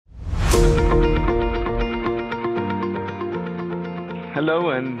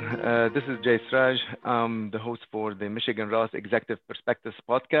Hello, and this is Jay Sraj. I'm the host for the Michigan Ross Executive Perspectives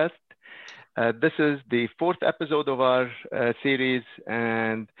podcast. This is the fourth episode of our series,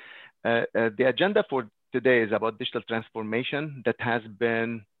 and the agenda for today is about digital transformation that has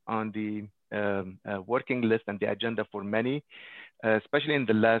been on the working list and the agenda for many, especially in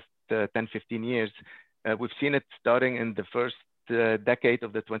the last 10, 15 years. We've seen it starting in the first decade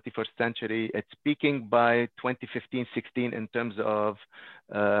of the 21st century. It's peaking by 2015, 16 in terms of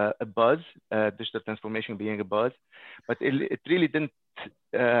a buzz, digital transformation being a buzz, but it really didn't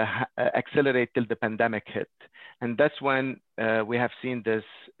accelerate till the pandemic hit. And that's when we have seen this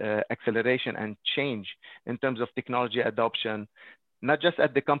acceleration and change in terms of technology adoption, not just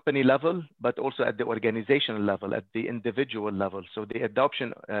at the company level, but also at the organizational level, at the individual level. So the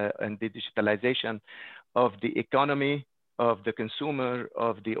adoption and the digitalization of the economy, of the consumer,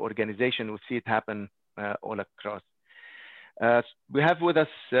 of the organization, we see it happen all across. We have with us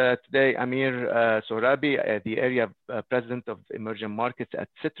today Amir Sohrabi, the area president of emerging markets at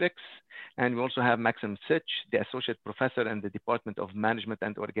Citrix. And we also have Maxim Sich, the associate professor in the Department of Management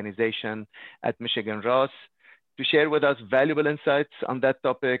and Organization at Michigan Ross, to share with us valuable insights on that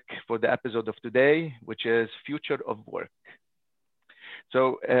topic for the episode of today, which is Future of Work.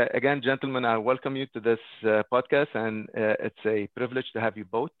 So again, gentlemen, I welcome you to this podcast, and it's a privilege to have you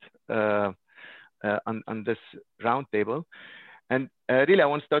both on this roundtable. And really, I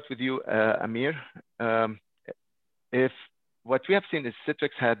want to start with you, Amir. If what we have seen is Citrix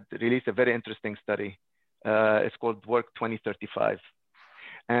had released a very interesting study. It's called Work 2035.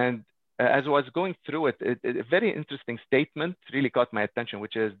 And as I was going through it, a very interesting statement really caught my attention,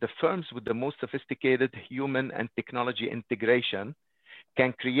 which is the firms with the most sophisticated human and technology integration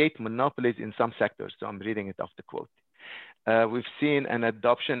can create monopolies in some sectors. So I'm reading it off the quote. We've seen an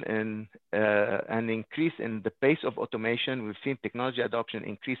adoption in an increase in the pace of automation. We've seen technology adoption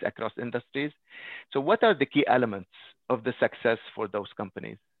increase across industries. So what are the key elements of the success for those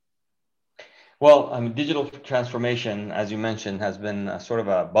companies? Well, digital transformation, as you mentioned, has been sort of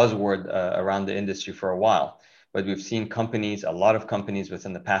a buzzword around the industry for a while. But we've seen companies, a lot of companies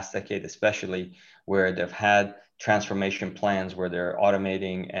within the past decade, especially, where they've had transformation plans where they're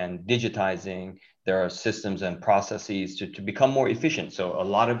automating and digitizing their systems and processes to become more efficient. So a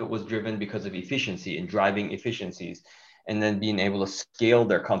lot of it was driven because of efficiency and driving efficiencies, and then being able to scale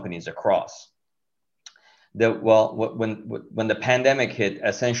their companies across. When the pandemic hit,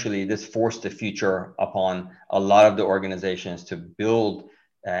 essentially this forced the future upon a lot of the organizations to build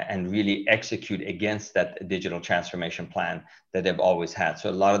and really execute against that digital transformation plan that they've always had.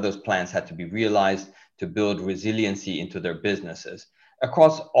 So a lot of those plans had to be realized to build resiliency into their businesses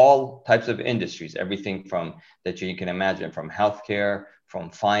across all types of industries, everything from that you can imagine, from healthcare,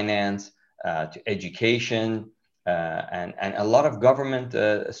 from finance to education, and a lot of government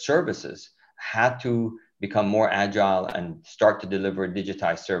services had to become more agile and start to deliver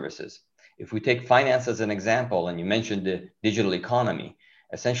digitized services. If we take finance as an example, and you mentioned the digital economy,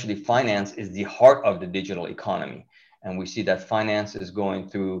 essentially finance is the heart of the digital economy. And we see that finance is going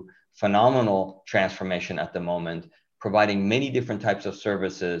through phenomenal transformation at the moment, providing many different types of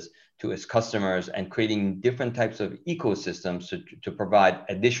services to its customers and creating different types of ecosystems to provide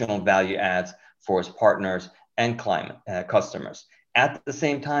additional value adds for its partners and customers. At the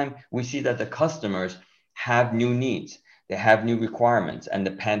same time, we see that the customers have new needs, they have new requirements, and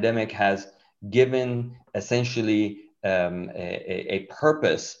the pandemic has given essentially a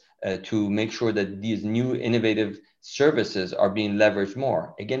purpose to make sure that these new innovative services are being leveraged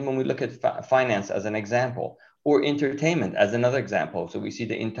more. Again, when we look at finance as an example, or entertainment as another example, so we see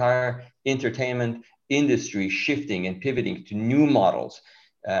the entire entertainment industry shifting and pivoting to new models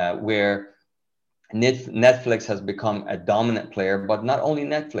where Netflix has become a dominant player, but not only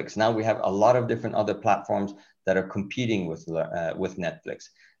Netflix. Now we have a lot of different other platforms that are competing with Netflix.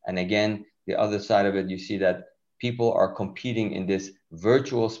 And again, the other side of it, you see that people are competing in this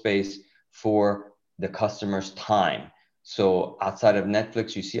virtual space for the customer's time. So outside of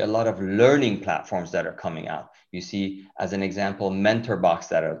Netflix, you see a lot of learning platforms that are coming out. You see, as an example, MentorBox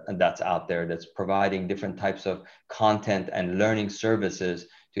that's out there that's providing different types of content and learning services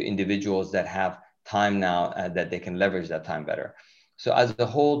to individuals that have time now that they can leverage that time better. So as the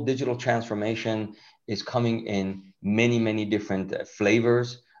whole digital transformation is coming in many, many different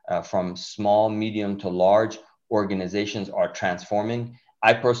flavors, from small, medium to large, organizations are transforming.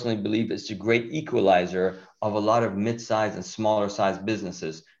 I personally believe it's a great equalizer of a lot of mid-sized and smaller sized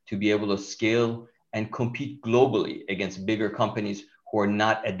businesses to be able to scale and compete globally against bigger companies who are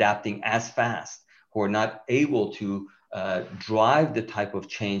not adapting as fast, who are not able to drive the type of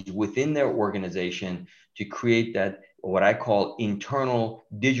change within their organization to create that what I call internal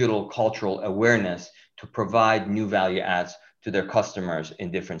digital cultural awareness to provide new value adds to their customers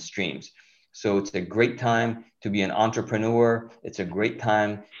in different streams. So it's a great time to be an entrepreneur. It's a great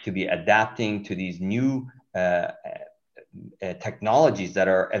time to be adapting to these new technologies that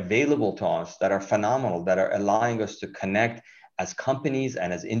are available to us, that are phenomenal, that are allowing us to connect as companies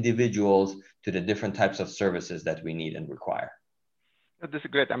and as individuals to the different types of services that we need and require. This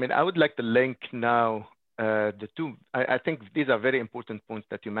is great. I mean, I would like to link now the two. I think these are very important points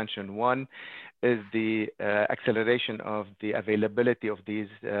that you mentioned. One is the acceleration of the availability of these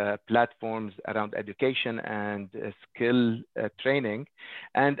platforms around education and skill training,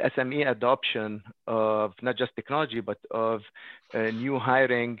 and SME adoption of not just technology, but of new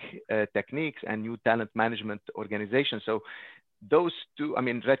hiring techniques and new talent management organizations. So those two, I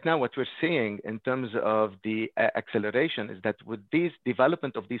mean, right now what we're seeing in terms of the acceleration is that with these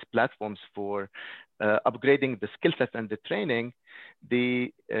development of these platforms for upgrading the skill set and the training,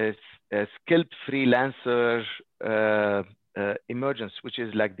 the skilled freelancer emergence, which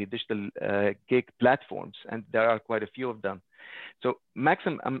is like the digital gig platforms, and there are quite a few of them. So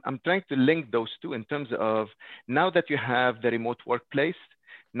Maxim, I'm trying to link those two in terms of now that you have the remote workplace,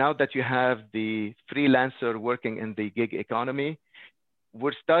 now that you have the freelancer working in the gig economy,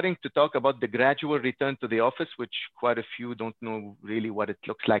 we're starting to talk about the gradual return to the office, which quite a few don't know really what it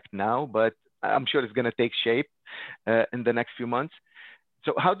looks like now, but I'm sure it's going to take shape in the next few months.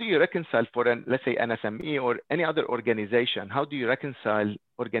 So how do you reconcile for let's say an SME or any other organization, how do you reconcile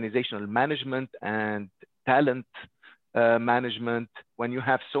organizational management and talent management when you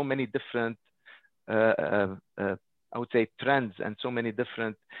have so many different I would say trends and so many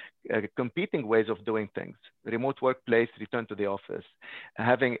different competing ways of doing things? Remote workplace, return to the office,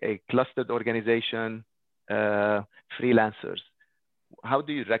 having a clustered organization, freelancers. How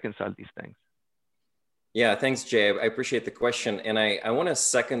do you reconcile these things? Yeah, thanks, Jay. I appreciate the question. And I want to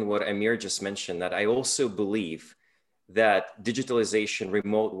second what Amir just mentioned, that I also believe that digitalization,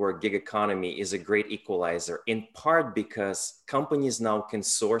 remote work, gig economy is a great equalizer, in part because companies now can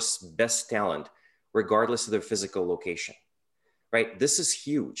source best talent regardless of their physical location, right? This is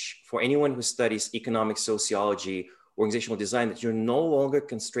huge for anyone who studies economic sociology, organizational design, that you're no longer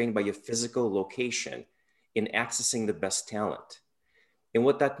constrained by your physical location in accessing the best talent. And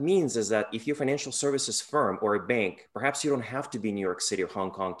what that means is that if you're a financial services firm or a bank, perhaps you don't have to be in New York City or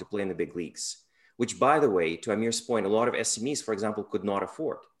Hong Kong to play in the big leagues, which, by the way, to Amir's point, a lot of SMEs, for example, could not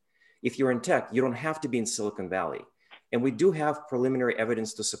afford. If you're in tech, you don't have to be in Silicon Valley. And we do have preliminary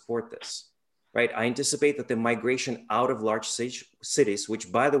evidence to support this. Right, I anticipate that the migration out of large cities,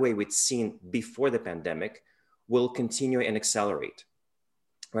 which, by the way, we'd seen before the pandemic, will continue and accelerate,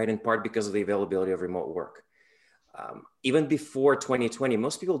 right, in part because of the availability of remote work. Even before 2020,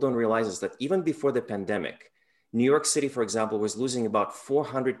 most people don't realize is that even before the pandemic, New York City, for example, was losing about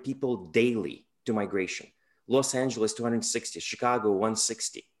 400 people daily to migration. Los Angeles, 260, Chicago,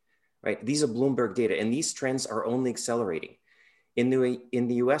 160, right? These are Bloomberg data, and these trends are only accelerating. In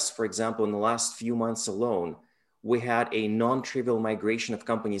the US, for example, in the last few months alone, we had a non-trivial migration of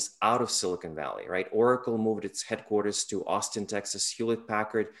companies out of Silicon Valley, right? Oracle moved its headquarters to Austin, Texas,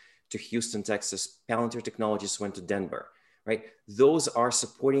 Hewlett-Packard to Houston, Texas, Palantir Technologies went to Denver, right? Those are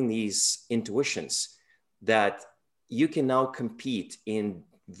supporting these intuitions that you can now compete in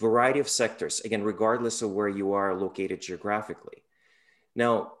a variety of sectors, again, regardless of where you are located geographically.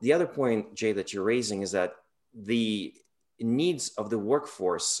 Now, the other point, Jay, that you're raising is that the needs of the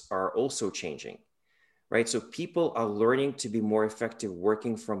workforce are also changing, right? So people are learning to be more effective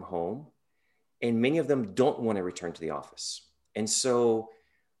working from home, and many of them don't want to return to the office. And so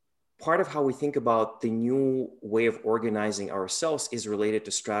part of how we think about the new way of organizing ourselves is related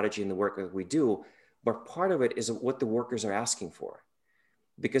to strategy and the work that we do, but part of it is what the workers are asking for.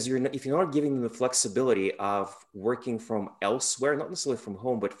 Because if you're not giving them the flexibility of working from elsewhere, not necessarily from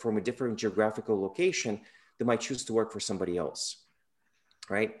home, but from a different geographical location, they might choose to work for somebody else,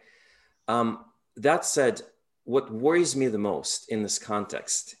 right? That said, what worries me the most in this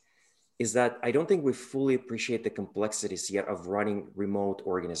context is that I don't think we fully appreciate the complexities yet of running remote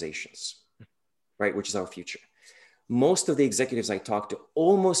organizations, right? Which is our future. Most of the executives I talk to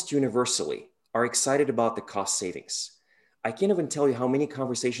almost universally are excited about the cost savings. I can't even tell you how many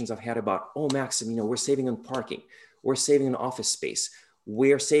conversations I've had about, oh, Maxim, we're saving on parking, we're saving on office space,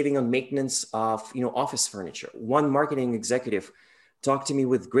 we're saving on maintenance of office furniture. One marketing executive talked to me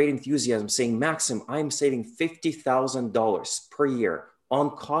with great enthusiasm saying, Maxim, I'm saving $50,000 per year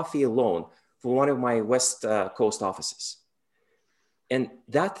on coffee alone for one of my West Coast offices. And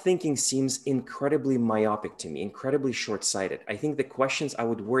that thinking seems incredibly myopic to me, incredibly short-sighted. I think the questions I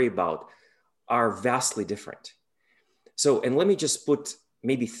would worry about are vastly different. So, and let me just put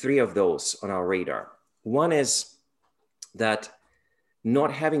maybe 3 of those on our radar. One is that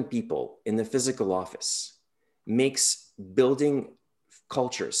not having people in the physical office makes building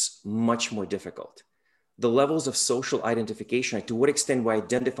cultures much more difficult. The levels of social identification, to what extent we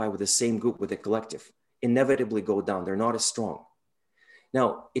identify with the same group, with the collective, inevitably go down. They're not as strong. Now,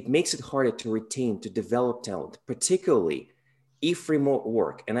 it makes it harder to retain, to develop talent, particularly if remote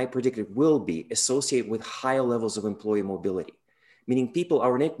work, and I predict it will be, associated with higher levels of employee mobility, meaning people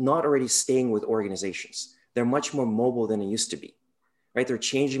are not already staying with organizations. They're much more mobile than it used to be, right? They're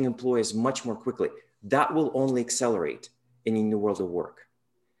changing employees much more quickly. That will only accelerate in the new world of work.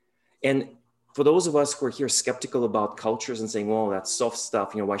 And for those of us who are here skeptical about cultures and saying, well, that's soft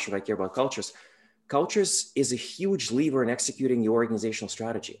stuff, why should I care about cultures? Cultures is a huge lever in executing your organizational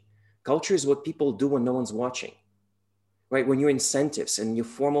strategy. Culture is what people do when no one's watching, right? When your incentives and your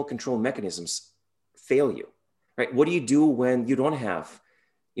formal control mechanisms fail you, right? What do you do when you don't have,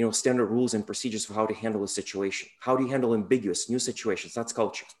 standard rules and procedures for how to handle a situation? How do you handle ambiguous new situations? That's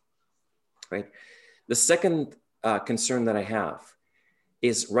culture, right? The second concern that I have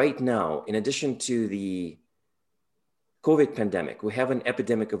is right now, in addition to the COVID pandemic, we have an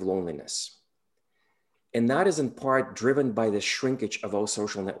epidemic of loneliness. And that is in part driven by the shrinkage of our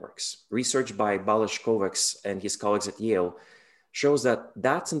social networks. Research by Balázs Kovács and his colleagues at Yale shows that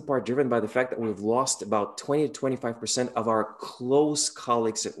that's in part driven by the fact that we've lost about 20 to 25% of our close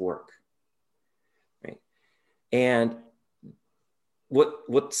colleagues at work, right? And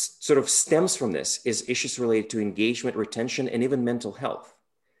what sort of stems from this is issues related to engagement, retention, and even mental health,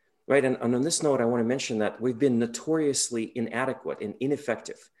 right? And on this note, I want to mention that we've been notoriously inadequate and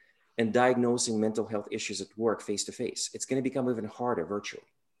ineffective in diagnosing mental health issues at work face-to-face. It's going to become even harder virtually.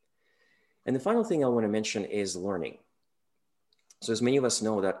 And the final thing I want to mention is learning. So as many of us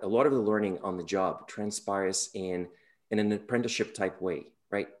know, that a lot of the learning on the job transpires in an apprenticeship type way,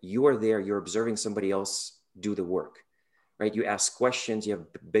 right? You are there, you're observing somebody else do the work, right? You ask questions, you have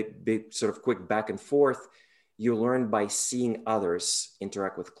big sort of quick back and forth. You learn by seeing others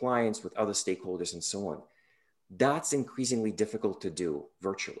interact with clients, with other stakeholders, and so on. That's increasingly difficult to do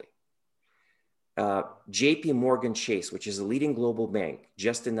virtually. JP Morgan Chase, which is a leading global bank,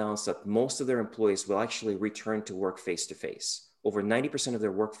 just announced that most of their employees will actually return to work face-to-face. Over 90% of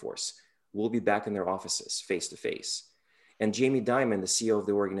their workforce will be back in their offices face-to-face. And Jamie Dimon, the CEO of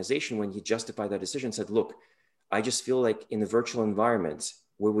the organization, when he justified that decision, said, look, I just feel like in the virtual environment,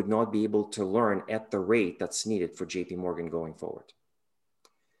 we would not be able to learn at the rate that's needed for JP Morgan going forward.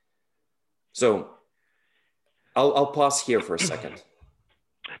 So I'll pause here for a second.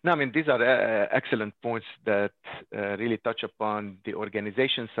 No, I mean, these are excellent points that really touch upon the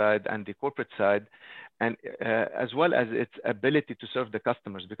organization side and the corporate side, and as well as its ability to serve the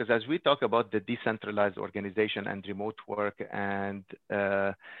customers. Because as we talk about the decentralized organization and remote work and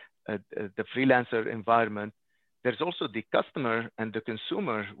the freelancer environment, there's also the customer and the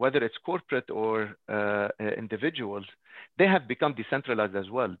consumer, whether it's corporate or individuals, they have become decentralized as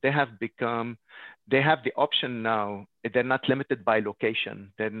well. They have the option now. They're not limited by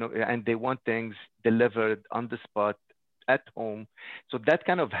location. And they want things delivered on the spot at home. So that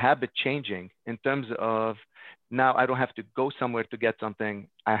kind of habit changing in terms of now I don't have to go somewhere to get something.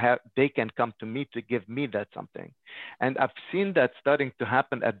 They can come to me to give me that something. And I've seen that starting to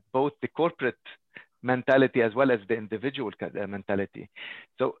happen at both the corporate mentality as well as the individual mentality.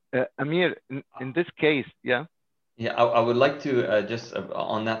 So Amir, in this case, yeah. Yeah, I would like to just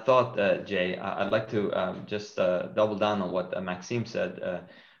on that thought, Jay, I'd like to just double down on what Maxime said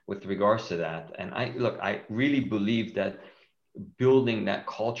with regards to that. And I really believe that building that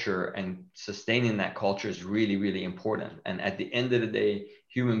culture and sustaining that culture is really, really important. And at the end of the day,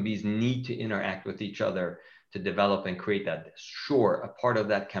 human beings need to interact with each other to develop and create that. Sure, a part of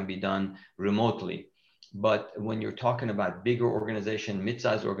that can be done remotely. But when you're talking about bigger organizations,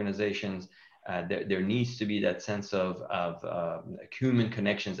 mid-sized organizations, there needs to be that sense of human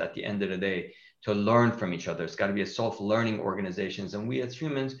connections at the end of the day to learn from each other. It's got to be a self-learning organizations. And we as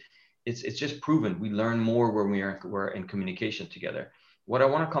humans, it's just proven we learn more when we're in communication together. What I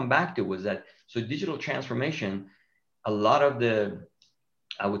want to come back to was that, so digital transformation, a lot of the,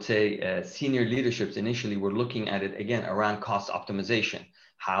 I would say, senior leaderships initially were looking at it again around cost optimization.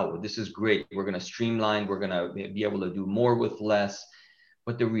 How this is great. We're going to streamline. We're going to be able to do more with less.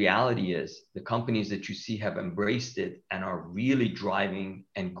 But the reality is the companies that you see have embraced it and are really driving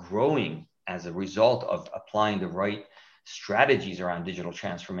and growing as a result of applying the right strategies around digital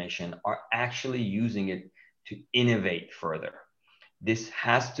transformation are actually using it to innovate further. This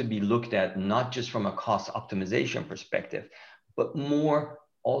has to be looked at not just from a cost optimization perspective, but more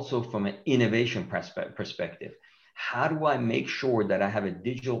also from an innovation perspective. how do I make sure that I have a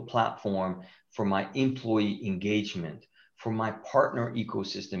digital platform for my employee engagement, for my partner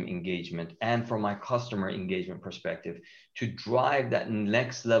ecosystem engagement, and for my customer engagement perspective to drive that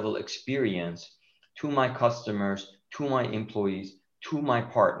next level experience to my customers, to my employees, to my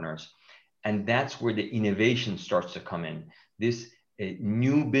partners. And that's where the innovation starts to come in. This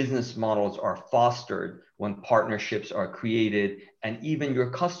new business models are fostered when partnerships are created, and even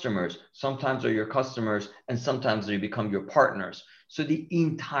your customers sometimes are your customers and sometimes they become your partners. So the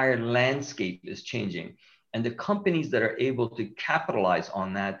entire landscape is changing, and the companies that are able to capitalize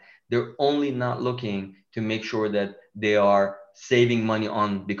on that, they're only not looking to make sure that they are saving money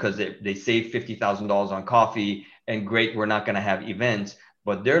on because they save $50,000 on coffee and great, we're not going to have events,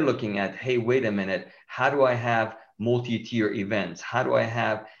 but they're looking at, hey, wait a minute, how do I have multi-tier events? How do I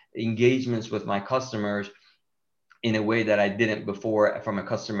have engagements with my customers in a way that I didn't before from a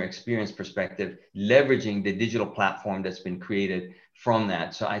customer experience perspective, leveraging the digital platform that's been created from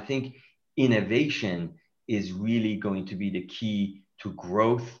that. So I think innovation is really going to be the key to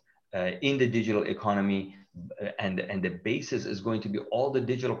growth in the digital economy. And the basis is going to be all the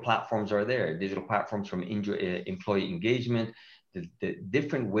digital platforms are there, digital platforms from employee engagement, the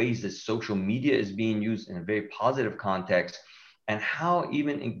different ways that social media is being used in a very positive context, and how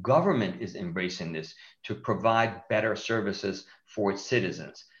even in government is embracing this to provide better services for its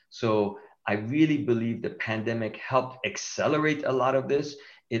citizens. So I really believe the pandemic helped accelerate a lot of this.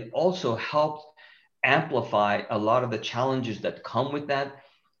 It also helped amplify a lot of the challenges that come with that.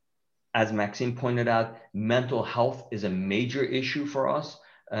 As Maxime pointed out, mental health is a major issue for us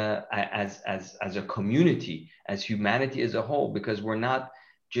as a community, as humanity as a whole, because we're not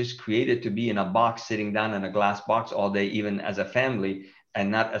just created to be in a box, sitting down in a glass box all day, even as a family,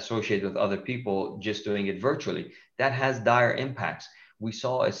 and not associated with other people, just doing it virtually. That has dire impacts. We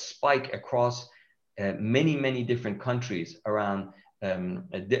saw a spike across many, many different countries around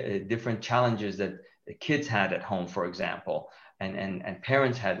different challenges that the kids had at home, for example, and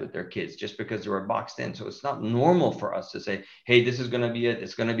parents had with their kids, just because they were boxed in. So it's not normal for us to say, hey, this is going to be it.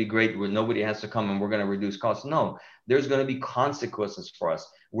 It's going to be great where nobody has to come and we're going to reduce costs. No, there's going to be consequences for us.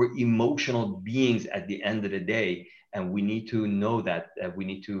 We're emotional beings at the end of the day. And we need to know that we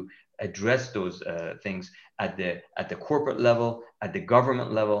need to address those things at the corporate level, at the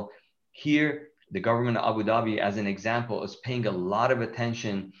government level. Here, the government of Abu Dhabi, as an example, is paying a lot of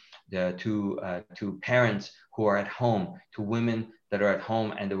attention to parents who are at home, to women that are at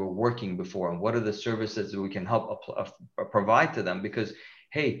home and they were working before, and what are the services that we can help provide to them, because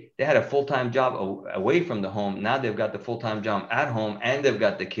hey, they had a full-time job away from the home. Now they've got the full-time job at home and they've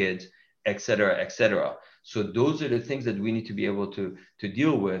got the kids, et cetera, et cetera. So those are the things that we need to be able to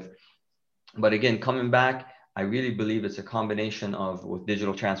deal with. But again, coming back, I really believe it's a combination of, with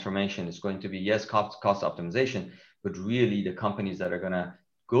digital transformation, it's going to be, yes, cost optimization, but really the companies that are going to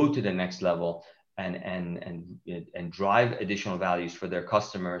go to the next level and drive additional values for their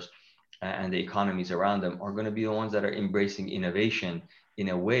customers and the economies around them are going to be the ones that are embracing innovation in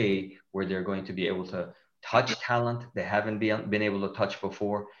a way where they're going to be able to touch talent they haven't been able to touch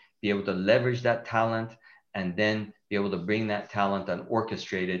before, be able to leverage that talent, and then be able to bring that talent and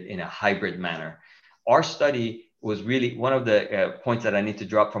orchestrate it in a hybrid manner. Our study was really, one of the points that I need to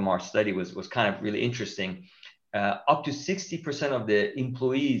drop from our study was kind of really interesting. Up to 60% of the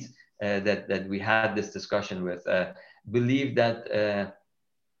employees that we had this discussion with believe that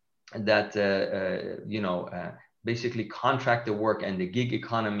basically contractor work and the gig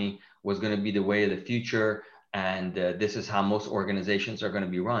economy was going to be the way of the future, and this is how most organizations are going to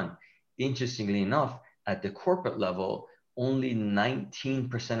be run. Interestingly enough, at the corporate level, only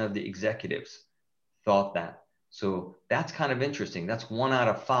 19% of the executives thought that. So that's kind of interesting. That's 1 out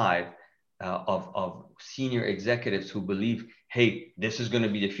of 5 of senior executives who believe, hey, this is going to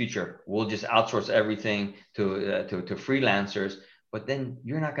be the future. We'll just outsource everything to freelancers, but then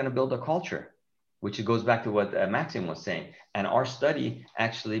you're not going to build a culture, which goes back to what Maxime was saying. And our study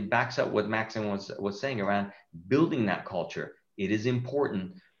actually backs up what Maxime was saying around building that culture. It is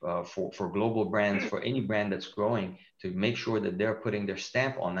important for global brands, for any brand that's growing, to make sure that they're putting their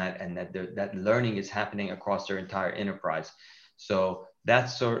stamp on that, and that that learning is happening across their entire enterprise. So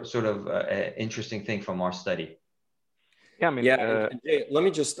that's sort of an interesting thing from our study. Yeah, I mean, Jay, let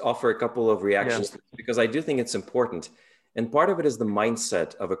me just offer a couple of reactions, because I do think it's important. And part of it is the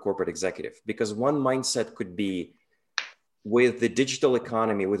mindset of a corporate executive, because one mindset could be, with the digital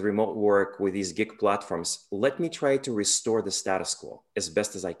economy, with remote work, with these gig platforms, let me try to restore the status quo as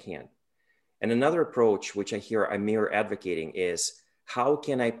best as I can. And another approach, which I hear Amir advocating, is how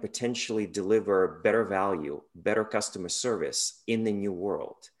can I potentially deliver better value, better customer service in the new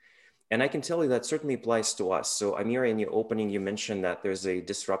world? And I can tell you that certainly applies to us. So Amir, in your opening, you mentioned that there's a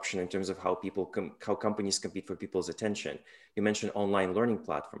disruption in terms of how how companies compete for people's attention. You mentioned online learning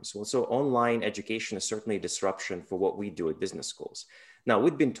platforms. Well, so online education is certainly a disruption for what we do at business schools. Now,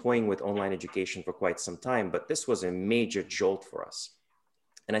 we've been toying with online education for quite some time, but this was a major jolt for us.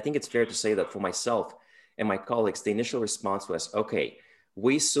 And I think it's fair to say that for myself and my colleagues, the initial response was, okay,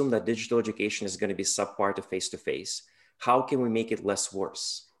 we assume that digital education is going to be subpar to face-to-face. How can we make it less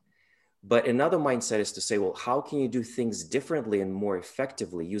worse? But another mindset is to say, well, how can you do things differently and more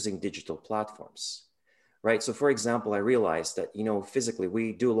effectively using digital platforms, right? So for example, I realized that, physically,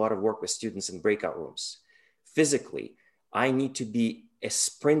 we do a lot of work with students in breakout rooms. Physically, I need to be a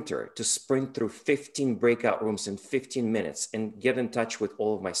sprinter to sprint through 15 breakout rooms in 15 minutes and get in touch with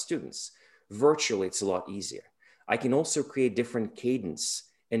all of my students. Virtually, it's a lot easier. I can also create different cadence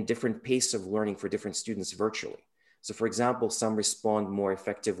and different pace of learning for different students virtually. So for example, some respond more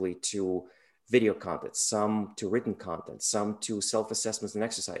effectively to video content, some to written content, some to self-assessments and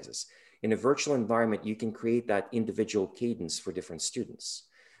exercises. In a virtual environment, you can create that individual cadence for different students,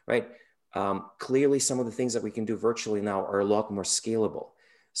 right? Clearly, some of the things that we can do virtually now are a lot more scalable.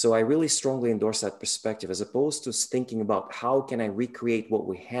 So I really strongly endorse that perspective, as opposed to thinking about how can I recreate what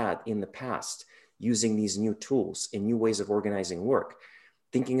we had in the past using these new tools and new ways of organizing work.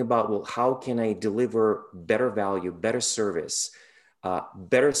 Thinking about, well, how can I deliver better value, better service,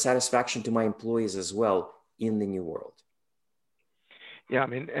 better satisfaction to my employees as well in the new world? Yeah, I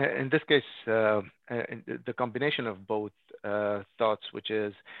mean, in this case, the combination of both thoughts, which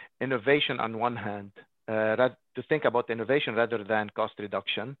is innovation on one hand, to think about innovation rather than cost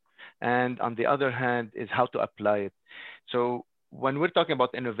reduction, and on the other hand is how to apply it. So when we're talking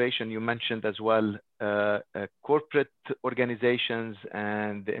about innovation, you mentioned as well corporate organizations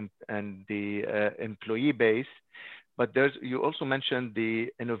and the employee base, but you also mentioned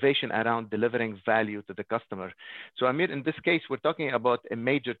the innovation around delivering value to the customer. So Amir, in this case, we're talking about a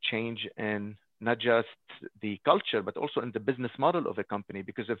major change in not just the culture, but also in the business model of a company.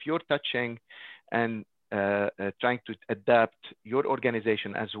 Because if you're touching and trying to adapt your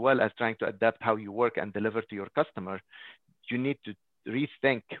organization as well as trying to adapt how you work and deliver to your customer, you need to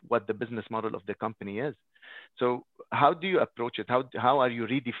rethink what the business model of the company is. So how do you approach it? How are you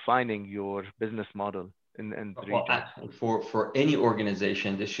redefining your business model in the region? For any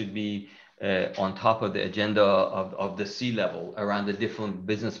organization, this should be on top of the agenda of the C-level around the different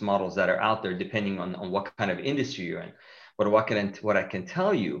business models that are out there, depending on what kind of industry you're in. But what I can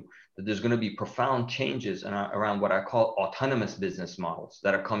tell you, that there's going to be profound changes around what I call autonomous business models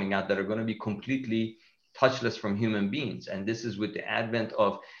that are coming out that are going to be completely touchless from human beings. And this is with the advent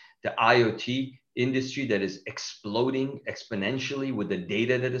of the IoT industry that is exploding exponentially with the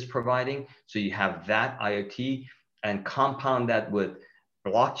data that is providing. So you have that IoT, and compound that with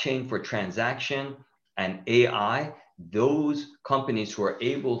blockchain for transaction and AI. Those companies who are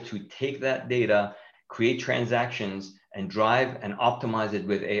able to take that data, create transactions, and drive and optimize it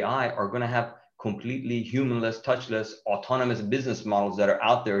with AI are going to have completely humanless, touchless, autonomous business models that are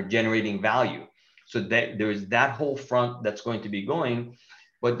out there generating value. So that there is that whole front that's going to be going,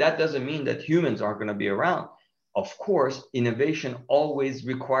 but that doesn't mean that humans aren't going to be around. Of course, innovation always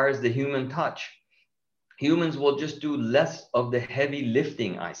requires the human touch. Humans will just do less of the heavy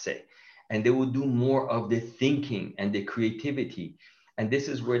lifting, I say, and they will do more of the thinking and the creativity. And this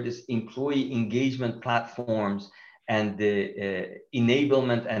is where this employee engagement platforms and the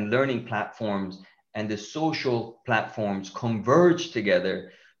enablement and learning platforms and the social platforms converge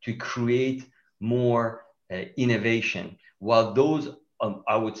together to create more innovation. While those,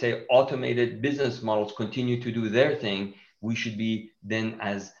 I would say, automated business models continue to do their thing, we should be then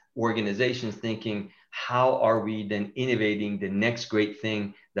as organizations thinking, how are we then innovating the next great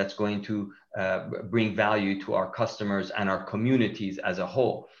thing that's going to bring value to our customers and our communities as a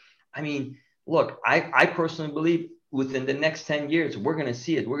whole? I mean, look, I personally believe within the next 10 years, we're going to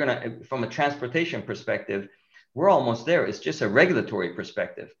see it. We're going to, from a transportation perspective, we're almost there. It's just a regulatory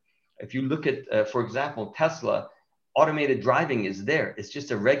perspective. If you look at, for example, Tesla, automated driving is there. It's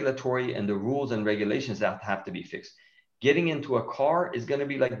just a regulatory and the rules and regulations that have to be fixed. Getting into a car is going to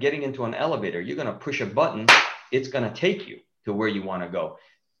be like getting into an elevator. You're going to push a button. It's going to take you to where you want to go.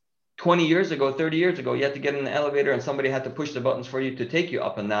 20 years ago, 30 years ago, you had to get in an elevator and somebody had to push the buttons for you to take you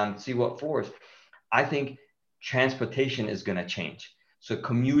up and down to see what floors. I think transportation is going to change. So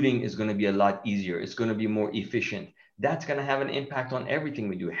commuting is going to be a lot easier. It's going to be more efficient. That's going to have an impact on everything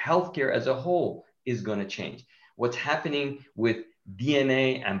we do. Healthcare as a whole is going to change. What's happening with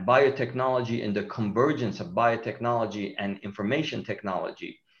DNA and biotechnology and the convergence of biotechnology and information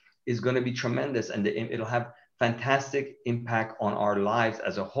technology is going to be tremendous. And it'll have fantastic impact on our lives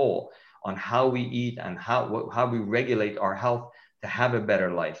as a whole, on how we eat and how we regulate our health to have a better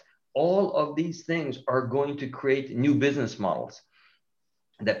life. All of these things are going to create new business models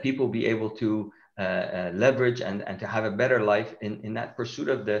that people be able to leverage and to have a better life in that pursuit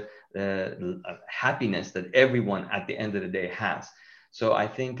of the happiness that everyone at the end of the day has. So I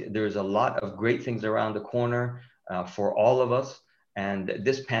think there's a lot of great things around the corner for all of us. And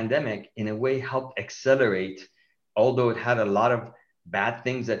this pandemic, in a way, helped accelerate, although it had a lot of bad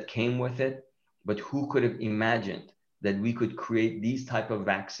things that came with it. But who could have imagined that we could create these type of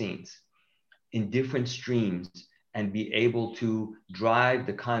vaccines in different streams and be able to drive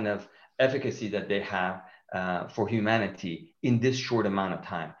the kind of efficacy that they have for humanity in this short amount of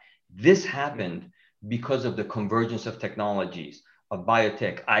time? This happened because of the convergence of technologies, of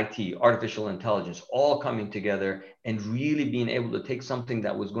biotech, IT, artificial intelligence, all coming together and really being able to take something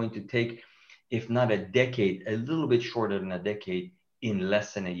that was going to take, if not a decade, a little bit shorter than a decade, in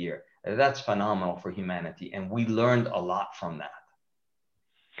less than a year. That's phenomenal for humanity. And we learned a lot from that.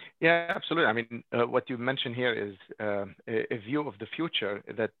 Yeah, absolutely. I mean, what you mentioned here is a view of the future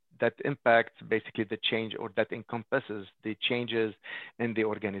that impacts basically the change, or that encompasses the changes in the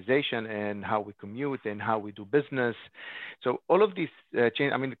organization and how we commute and how we do business. So all of these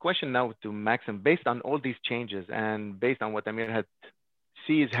changes, I mean, the question now to Maxim, based on all these changes and based on what Amir had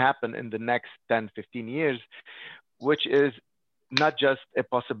sees happen in the next 10, 15 years, which is not just a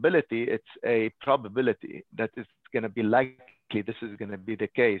possibility, it's a probability that it's going to be likely this is going to be the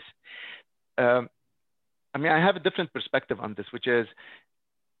case. I mean, I have a different perspective on this, which is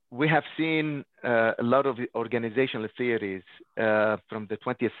we have seen a lot of organizational theories from the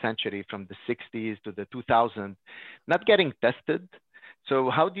 20th century, from the 60s to the 2000s, not getting tested. So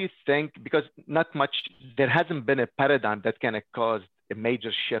how do you think, because not much, there hasn't been a paradigm that kind of caused a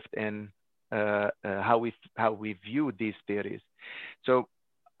major shift in how we view these theories. So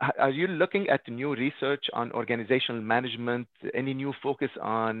are you looking at new research on organizational management, any new focus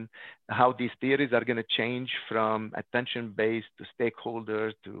on how these theories are going to change from attention-based to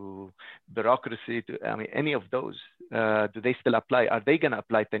stakeholder to bureaucracy to, I mean, any of those? Do they still apply? Are they going to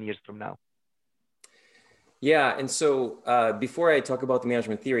apply 10 years from now? Yeah, and so before I talk about the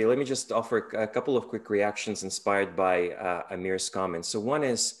management theory, let me just offer a couple of quick reactions inspired by Amir's comments. So one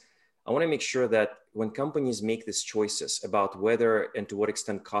is, I want to make sure that when companies make these choices about whether and to what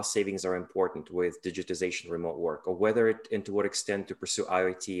extent cost savings are important with digitization, remote work, or whether and to what extent to pursue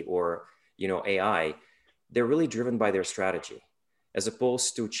IoT or AI, they're really driven by their strategy, as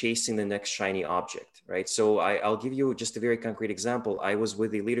opposed to chasing the next shiny object, right? So I'll give you just a very concrete example. I was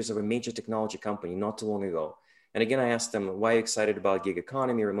with the leaders of a major technology company not too long ago. And again, I asked them, why are you excited about gig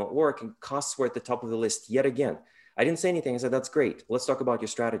economy, remote work? And costs were at the top of the list yet again. I didn't say anything. I said, that's great. Let's talk about your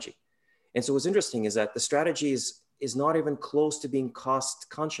strategy. And so what's interesting is that the strategy is not even close to being cost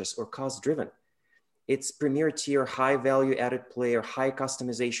conscious or cost driven. It's premier tier, high value added player, high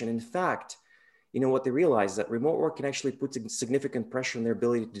customization. In fact, what they realize is that remote work can actually put significant pressure on their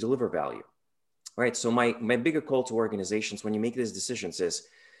ability to deliver value, right? So my bigger call to organizations when you make these decisions is,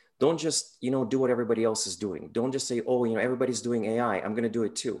 don't just, do what everybody else is doing. Don't just say, oh, everybody's doing AI, I'm going to do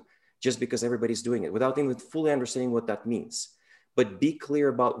it too, just because everybody's doing it, without even fully understanding what that means. But be clear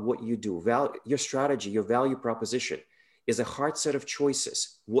about what you do. Your strategy, your value proposition is a hard set of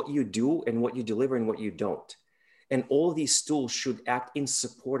choices, what you do and what you deliver and what you don't. And all these tools should act in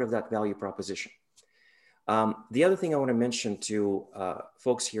support of that value proposition. The other thing I want to mention to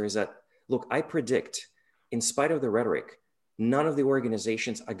folks here is that, look, I predict, in spite of the rhetoric, none of the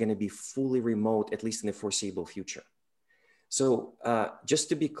organizations are going to be fully remote, at least in the foreseeable future. So just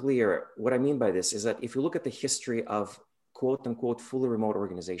to be clear, what I mean by this is that if you look at the history of quote unquote fully remote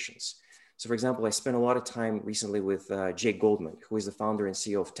organizations. So for example, I spent a lot of time recently with Jake Goldman, who is the founder and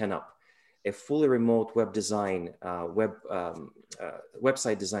CEO of 10up, a fully remote web design,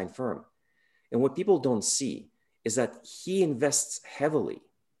 website design firm. And what people don't see is that he invests heavily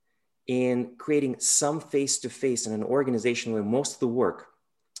in creating some face-to-face in an organization where most of the work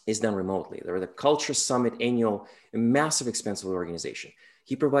is done remotely. They're the Culture Summit annual, a massive expensive organization.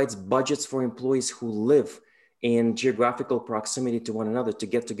 He provides budgets for employees who live in geographical proximity to one another to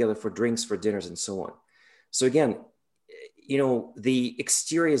get together for drinks, for dinners, and so on. So again, the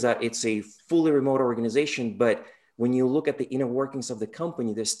exterior is that it's a fully remote organization, but when you look at the inner workings of the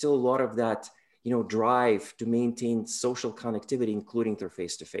company, there's still a lot of that, drive to maintain social connectivity, including through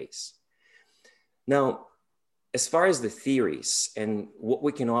face-to-face. Now, as far as the theories and what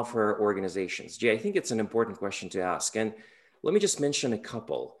we can offer organizations, Jay, I think it's an important question to ask. And let me just mention a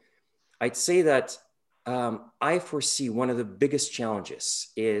couple. I'd say that I foresee one of the biggest challenges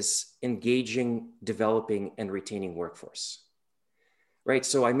is engaging, developing, and retaining workforce. Right.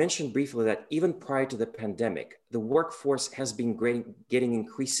 So I mentioned briefly that even prior to the pandemic, the workforce has been getting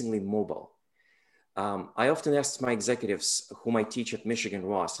increasingly mobile. I often ask my executives whom I teach at Michigan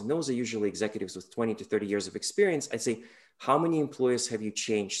Ross, and those are usually executives with 20 to 30 years of experience. I say, how many employers have you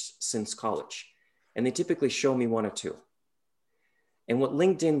changed since college? And they typically show me one or two. And what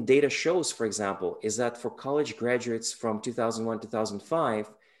LinkedIn data shows, for example, is that for college graduates from 2001, 2005,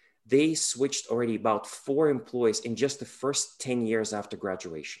 they switched already about 4 employees in just the first 10 years after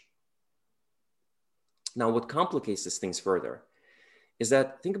graduation. Now, what complicates these things further is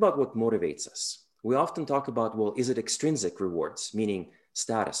that think about what motivates us. We often talk about, well, is it extrinsic rewards, meaning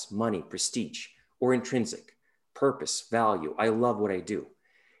status, money, prestige, or intrinsic, purpose, value, I love what I do.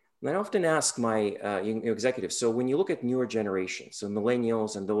 And I often ask my executives, so when you look at newer generations, so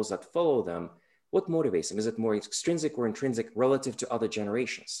millennials and those that follow them, what motivates them? Is it more extrinsic or intrinsic relative to other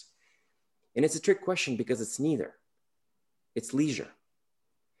generations? And it's a trick question because it's neither. It's leisure.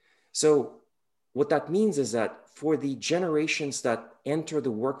 So what that means is that for the generations that enter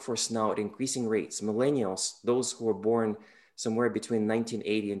the workforce now at increasing rates, millennials, those who were born somewhere between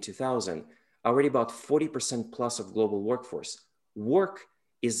 1980 and 2000, already about 40% plus of global workforce, work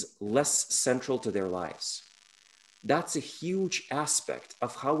is less central to their lives. That's a huge aspect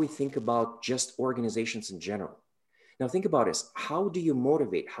of how we think about just organizations in general. Now think about this. How do you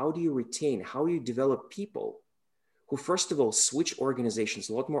motivate? How do you retain? How do you develop people who, first of all, switch organizations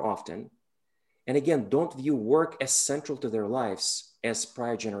a lot more often? And again, don't view work as central to their lives as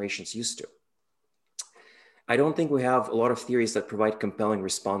prior generations used to. I don't think we have a lot of theories that provide compelling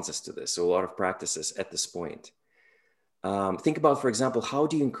responses to this, or a lot of practices at this point. Think about, for example, how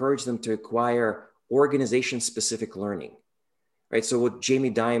do you encourage them to acquire organization-specific learning? Right. So what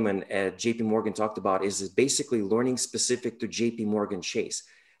Jamie Dimon at JP Morgan talked about is basically learning specific to JP Morgan Chase.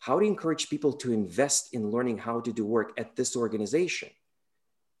 How do you encourage people to invest in learning how to do work at this organization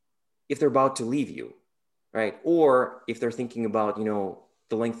if they're about to leave you, right? Or if they're thinking about,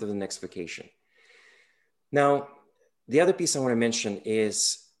 the length of the next vacation. Now, the other piece I want to mention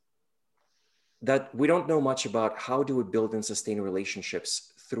is that we don't know much about how do we build and sustain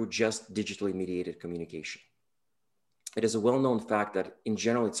relationships through just digitally mediated communication. It is a well-known fact that in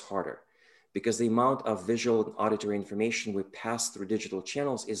general, it's harder because the amount of visual and auditory information we pass through digital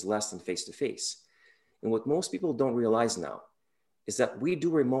channels is less than face-to-face. And what most people don't realize now is that we do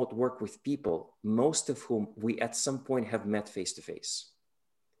remote work with people, most of whom we at some point have met face-to-face.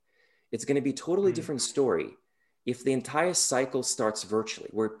 It's going to be a totally different story if the entire cycle starts virtually,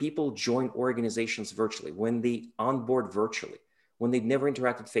 where people join organizations virtually, when they onboard virtually, when they've never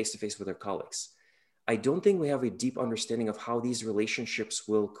interacted face-to-face with their colleagues. I don't think we have a deep understanding of how these relationships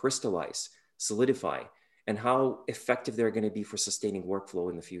will crystallize, solidify, and how effective they're going to be for sustaining workflow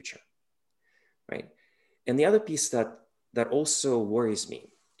in the future, right? And the other piece that also worries me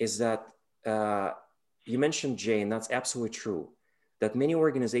is that you mentioned, Jay, and that's absolutely true, that many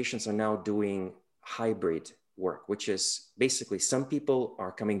organizations are now doing hybrid work, which is basically some people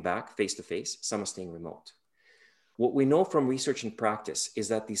are coming back face-to-face, some are staying remote. What we know from research and practice is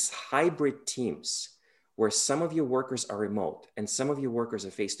that these hybrid teams, where some of your workers are remote and some of your workers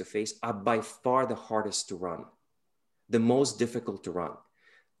are face-to-face, are by far the hardest to run, the most difficult to run.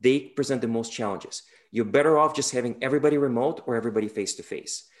 They present the most challenges. You're better off just having everybody remote or everybody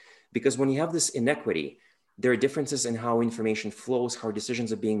face-to-face. Because when you have this inequity, there are differences in how information flows, how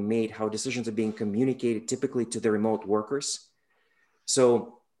decisions are being made, how decisions are being communicated typically to the remote workers.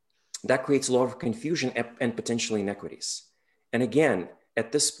 So that creates a lot of confusion and potential inequities. And again,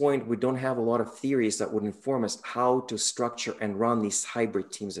 at this point, we don't have a lot of theories that would inform us how to structure and run these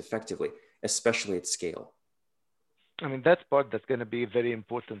hybrid teams effectively, especially at scale. I mean, that's part that's going to be very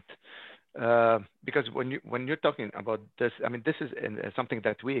important because when you're talking about this, I mean, this is something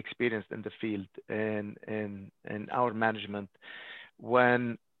that we experienced in the field in our management,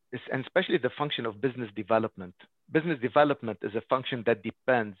 and especially the function of business development. Business development is a function that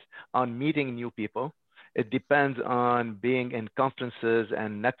depends on meeting new people. It depends on being in conferences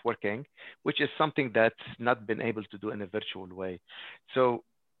and networking, which is something that's not been able to do in a virtual way. So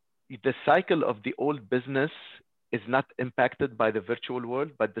the cycle of the old business is not impacted by the virtual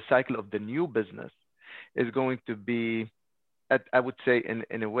world, but the cycle of the new business is going to be, I would say,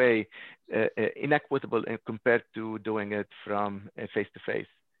 in a way, inequitable compared to doing it from face-to-face.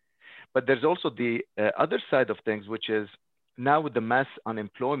 But there's also the other side of things, which is now with the mass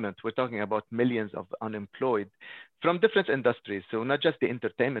unemployment, we're talking about millions of unemployed. from different industries. So not just the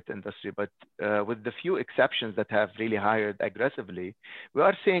entertainment industry, but with the few exceptions that have really hired aggressively, we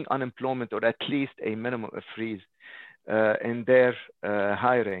are seeing unemployment or at least a minimum of freeze in their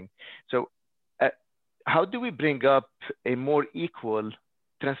hiring. So how do we bring up a more equal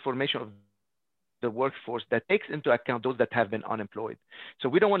transformation of the workforce that takes into account those that have been unemployed? So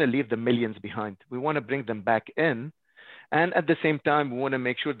we don't want to leave the millions behind. We want to bring them back in. And at the same time, we want to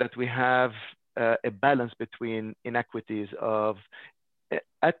make sure that we have a balance between inequities of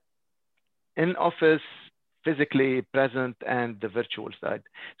in office, physically present, and the virtual side.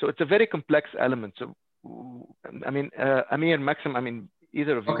 So it's a very complex element. So, I mean, Amir, Maxim, I mean,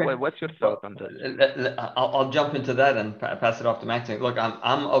 either of you, Okay. What's your thought on this? I'll jump into that and pass it off to Maxim. Look,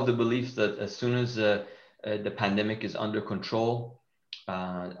 I'm of the belief that as soon as the pandemic is under control,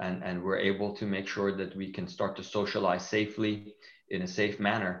 and we're able to make sure that we can start to socialize safely in a safe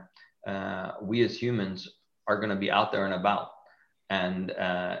manner, we as humans are going to be out there and about. And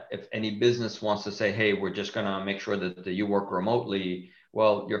if any business wants to say, hey, we're just going to make sure that you work remotely,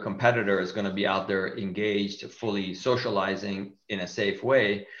 well, your competitor is going to be out there engaged, fully socializing in a safe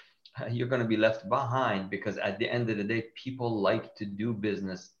way. You're going to be left behind, because at the end of the day, people like to do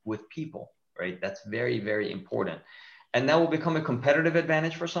business with people, right? That's very, very important. And that will become a competitive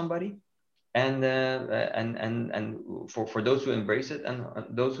advantage for somebody, and for those who embrace it and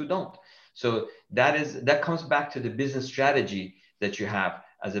those who don't. So that comes back to the business strategy that you have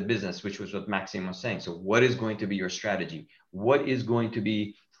as a business, which was what Maxime was saying. So what is going to be your strategy? What is going to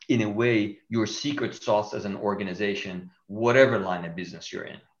be, in a way, your secret sauce as an organization, whatever line of business you're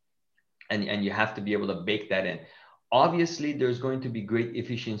in? And you have to be able to bake that in. Obviously, there's going to be great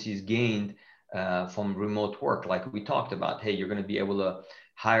efficiencies gained from remote work, like we talked about. Hey, you're going to be able to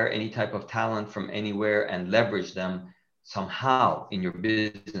hire any type of talent from anywhere and leverage them somehow in your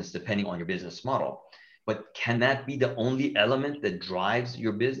business, depending on your business model. But can that be the only element that drives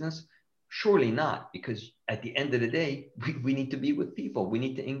your business? Surely not, because at the end of the day, we need to be with people. We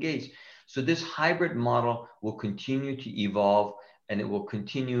need to engage. So this hybrid model will continue to evolve, and it will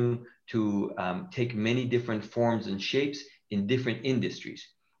continue to take many different forms and shapes in different industries.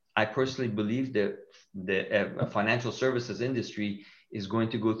 I personally believe that the financial services industry is going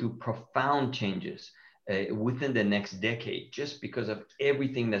to go through profound changes within the next decade, just because of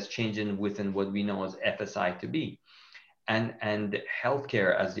everything that's changing within what we know as FSI to be, and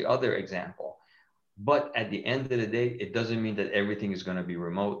healthcare as the other example. But at the end of the day, it doesn't mean that everything is going to be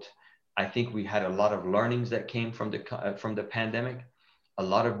remote. I think we had a lot of learnings that came from the pandemic. A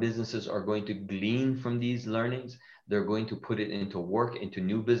lot of businesses are going to glean from these learnings. They're going to put it into work, into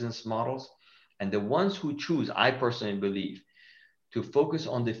new business models. And the ones who choose, I personally believe, to focus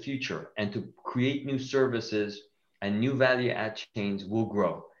on the future and to create new services and new value add chains will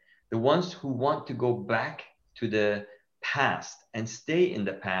grow. The ones who want to go back to the past and stay in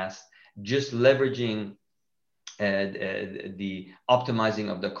the past, just leveraging the optimizing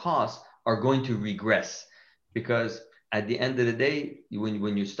of the cost, are going to regress, because at the end of the day,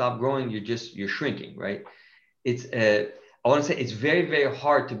 when you stop growing, you're shrinking, right? I want to say it's very, very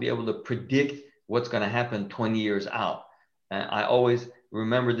hard to be able to predict what's going to happen 20 years out. And I always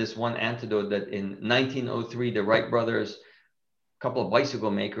remember this one anecdote that in 1903, the Wright brothers, a couple of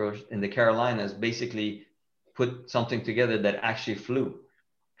bicycle makers in the Carolinas, basically put something together that actually flew.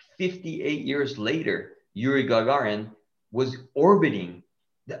 58 years later, Yuri Gagarin was orbiting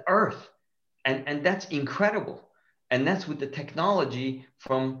the Earth. And that's incredible. And that's with the technology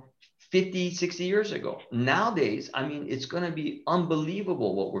from 50, 60 years ago. Nowadays, I mean, it's going to be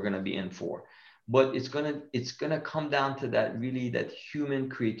unbelievable what we're going to be in for. But it's gonna come down to that human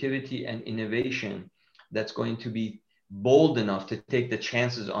creativity and innovation that's going to be bold enough to take the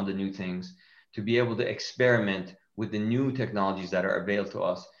chances on the new things, to be able to experiment with the new technologies that are available to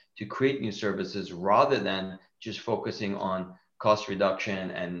us, to create new services, rather than just focusing on cost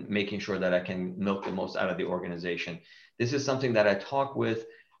reduction and making sure that I can milk the most out of the organization. This is something that I talk with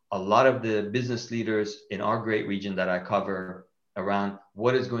a lot of the business leaders in our great region that I cover, around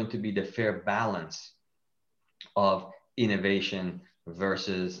what is going to be the fair balance of innovation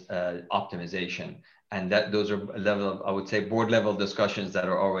versus optimization. And those are a level of, I would say, board level discussions that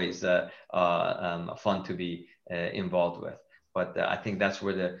are always fun to be involved with. But I think that's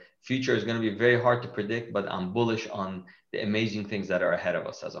where the future is going to be very hard to predict, but I'm bullish on the amazing things that are ahead of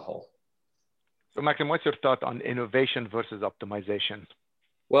us as a whole. So Maxim, what's your thought on innovation versus optimization?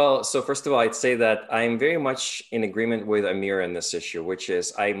 Well, so first of all, I'd say that I'm very much in agreement with Amir on this issue, which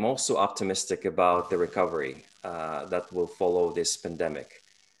is I'm also optimistic about the recovery that will follow this pandemic.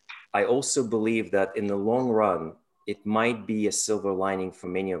 I also believe that in the long run, it might be a silver lining for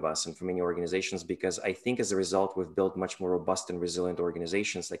many of us and for many organizations, because I think as a result, we've built much more robust and resilient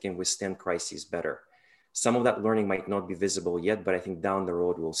organizations that can withstand crises better. Some of that learning might not be visible yet, but I think down the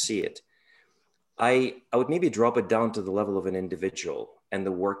road we'll see it. I would maybe drop it down to the level of an individual and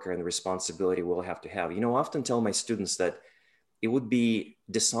the worker and the responsibility we'll have to have. You know, I often tell my students that it would be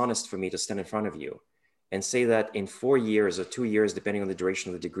dishonest for me to stand in front of you and say that in 4 years or 2 years, depending on the duration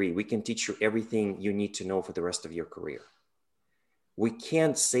of the degree, we can teach you everything you need to know for the rest of your career. We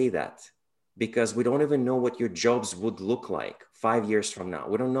can't say that because we don't even know what your jobs would look like 5 years from now.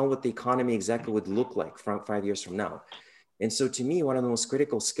 We don't know what the economy exactly would look like from 5 years from now. And so to me, one of the most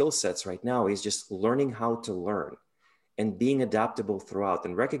critical skill sets right now is just learning how to learn and being adaptable throughout,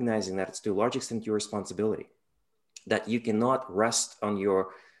 and recognizing that it's to a large extent your responsibility, that you cannot rest on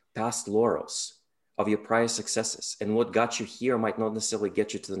your past laurels of your prior successes, and what got you here might not necessarily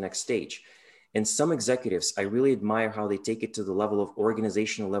get you to the next stage. And some executives, I really admire how they take it to the level of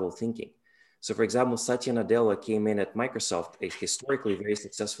organizational level thinking. So for example, Satya Nadella came in at Microsoft, a historically very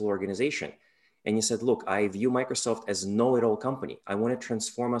successful organization. And he said, look, I view Microsoft as know-it-all company. I want to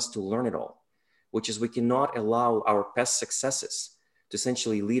transform us to learn it all, which is we cannot allow our past successes to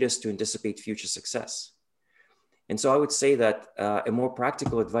essentially lead us to anticipate future success. And so I would say that a more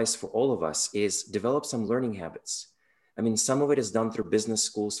practical advice for all of us is develop some learning habits. I mean, some of it is done through business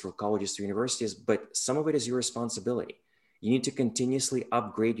schools, through colleges, through universities, but some of it is your responsibility. You need to continuously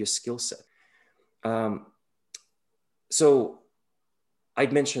upgrade your skill set. So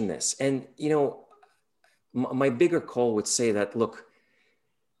I'd mention this. And, you know, my bigger call would say that, look,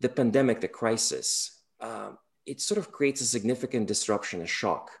 the pandemic, the crisis, it sort of creates a significant disruption, a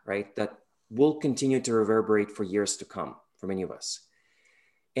shock, right? That will continue to reverberate for years to come for many of us.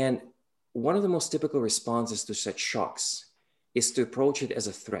 And one of the most typical responses to such shocks is to approach it as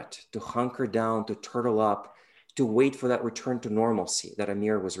a threat, to hunker down, to turtle up, to wait for that return to normalcy that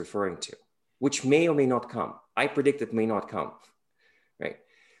Amir was referring to, which may or may not come. I predict it may not come, right?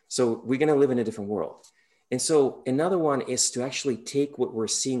 So we're gonna live in a different world. And so another one is to actually take what we're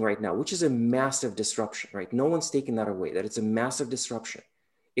seeing right now, which is a massive disruption, right? No one's taking that away, that it's a massive disruption.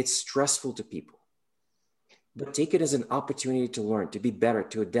 It's stressful to people, but take it as an opportunity to learn, to be better,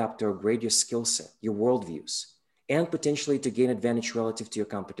 to adapt, to upgrade your skill set, your worldviews, and potentially to gain advantage relative to your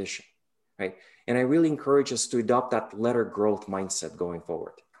competition, right? And I really encourage us to adopt that letter growth mindset going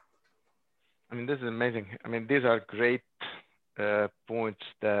forward. I mean, this is amazing. I mean, these are great points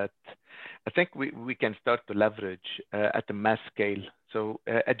that I think we can start to leverage at the mass scale. So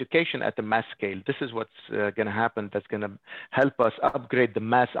education at the mass scale, this is what's going to happen. That's going to help us upgrade the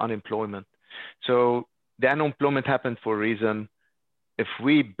mass unemployment. So the unemployment happened for a reason. If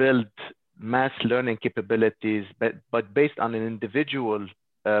we build mass learning capabilities, but based on an individual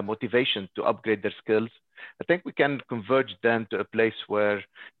motivation to upgrade their skills, I think we can converge them to a place where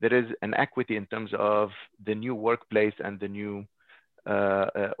there is an equity in terms of the new workplace and the new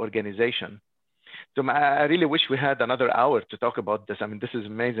organization. So I really wish we had another hour to talk about this. I mean, this is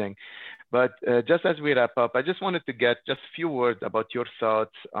amazing. But just as we wrap up, I just wanted to get just a few words about your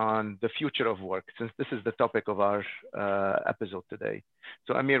thoughts on the future of work, since this is the topic of our episode today.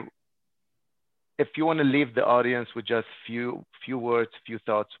 So Amir, if you want to leave the audience with just few words, few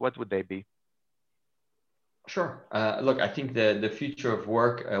thoughts, what would they be? Sure. Look, I think the future of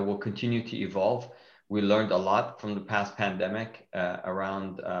work will continue to evolve. We learned a lot from the past pandemic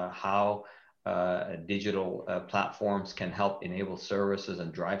around how digital platforms can help enable services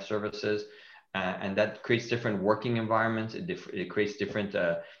and drive services. And that creates different working environments. It creates different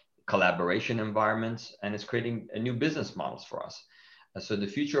collaboration environments, and it's creating new business models for us. So the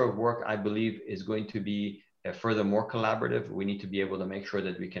future of work, I believe, is going to be furthermore collaborative. We need to be able to make sure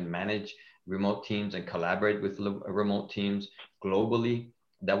that we can manage remote teams and collaborate with remote teams globally.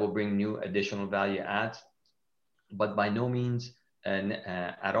 That will bring new additional value adds. But by no means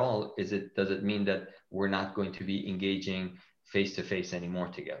at all does it mean that we're not going to be engaging face-to-face anymore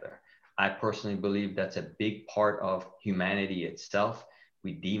together. I personally believe that's a big part of humanity itself.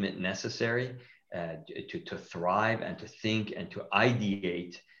 We deem it necessary to thrive and to think and to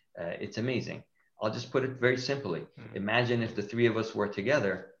ideate. It's amazing. I'll just put it very simply. Imagine if the three of us were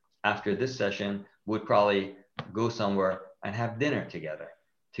together after this session, we'd probably go somewhere and have dinner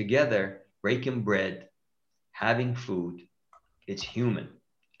together, breaking bread, having food. It's human,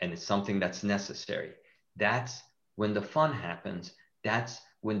 and it's something that's necessary. That's when the fun happens. That's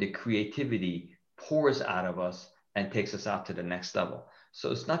when the creativity pours out of us and takes us out to the next level.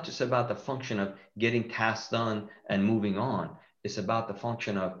 So it's not just about the function of getting tasks done and moving on. It's about the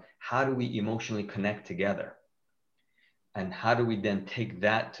function of how do we emotionally connect together? And how do we then take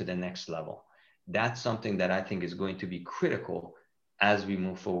that to the next level? That's something that I think is going to be critical as we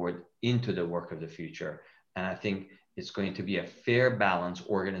move forward into the work of the future. And I think it's going to be a fair balance,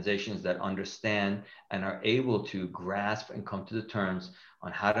 organizations that understand and are able to grasp and come to the terms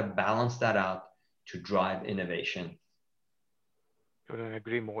on how to balance that out to drive innovation. Couldn't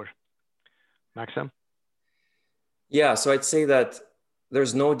agree more. Maxim? Yeah, so I'd say that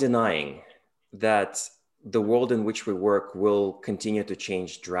there's no denying that the world in which we work will continue to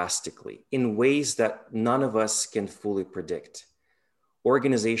change drastically in ways that none of us can fully predict.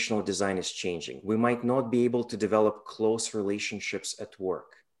 Organizational design is changing. We might not be able to develop close relationships at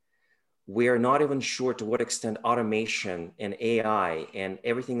work. We are not even sure to what extent automation and AI and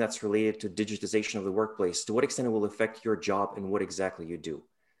everything that's related to digitization of the workplace, to what extent it will affect your job and what exactly you do.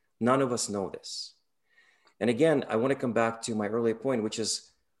 None of us know this. And again, I want to come back to my earlier point, which is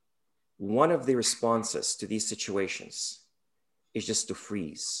one of the responses to these situations is just to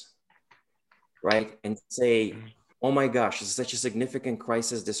freeze, right? And say, oh my gosh, it's such a significant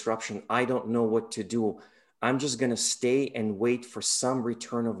crisis disruption. I don't know what to do. I'm just going to stay and wait for some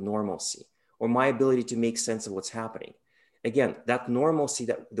return of normalcy or my ability to make sense of what's happening. Again, that normalcy,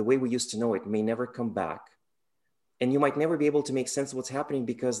 that the way we used to know it, may never come back. And you might never be able to make sense of what's happening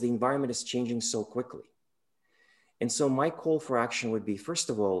because the environment is changing so quickly. And so my call for action would be,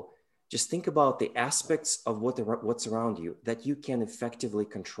 first of all, just think about the aspects of what's around you that you can effectively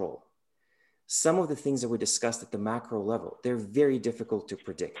control. Some of the things that we discussed at the macro level, they're very difficult to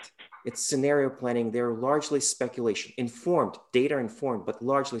predict. It's scenario planning. They're largely speculation, informed, data informed, but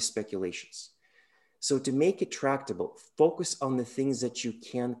largely speculations. So to make it tractable, focus on the things that you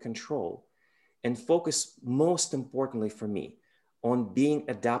can control and focus, most importantly for me, on being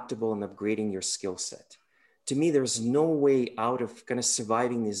adaptable and upgrading your skill set. To me, there's no way out of kind of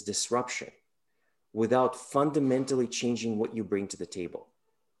surviving this disruption without fundamentally changing what you bring to the table.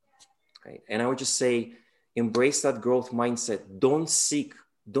 Right? And I would just say, embrace that growth mindset. Don't seek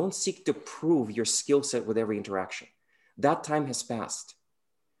to prove your skill set with every interaction. That time has passed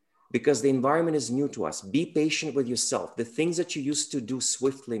because the environment is new to us. Be patient with yourself. The things that you used to do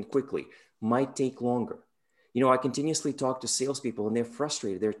swiftly and quickly might take longer. You know, I continuously talk to salespeople and they're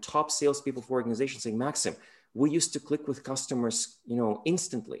frustrated. They're top salespeople for organizations saying, Maxim, we used to click with customers, you know,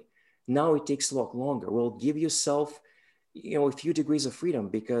 instantly. Now it takes a lot longer. Well, give yourself, you know, a few degrees of freedom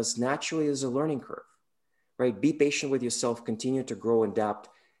because naturally there's a learning curve, right? Be patient with yourself, continue to grow and adapt,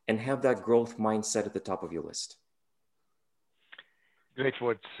 and have that growth mindset at the top of your list. Great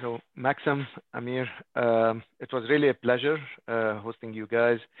words. So Maxim, Amir, it was really a pleasure hosting you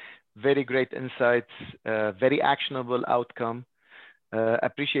guys. Very great insights, very actionable outcome.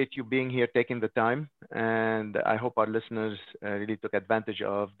 Appreciate you being here, taking the time. And I hope our listeners really took advantage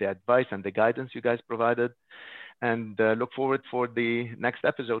of the advice and the guidance you guys provided. And look forward for the next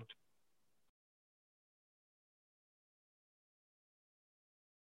episode.